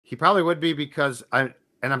He probably would be because I'm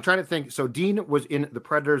trying to think. So Dean was in the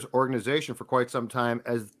Predators organization for quite some time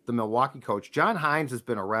as the Milwaukee coach. John Hynes has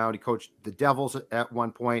been around. He coached the Devils at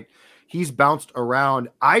one point. He's bounced around.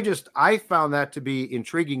 I found that to be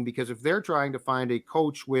intriguing because if they're trying to find a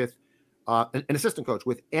coach with an assistant coach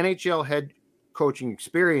with NHL head coaching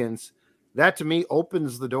experience, that to me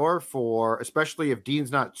opens the door for, especially if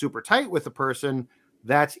Dean's not super tight with a person,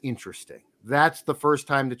 that's interesting. That's the first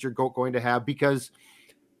time that you're going to have, because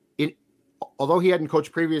although he hadn't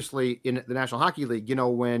coached previously in the National Hockey League,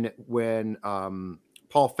 when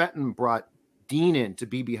Paul Fenton brought Dean in to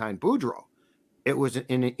be behind Boudreau, it was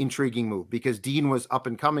an intriguing move because Dean was up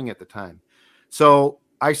and coming at the time. So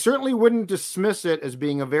I certainly wouldn't dismiss it as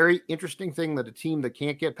being a very interesting thing that a team that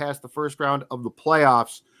can't get past the first round of the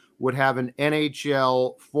playoffs would have an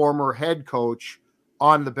NHL former head coach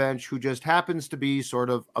on the bench who just happens to be sort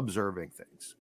of observing things.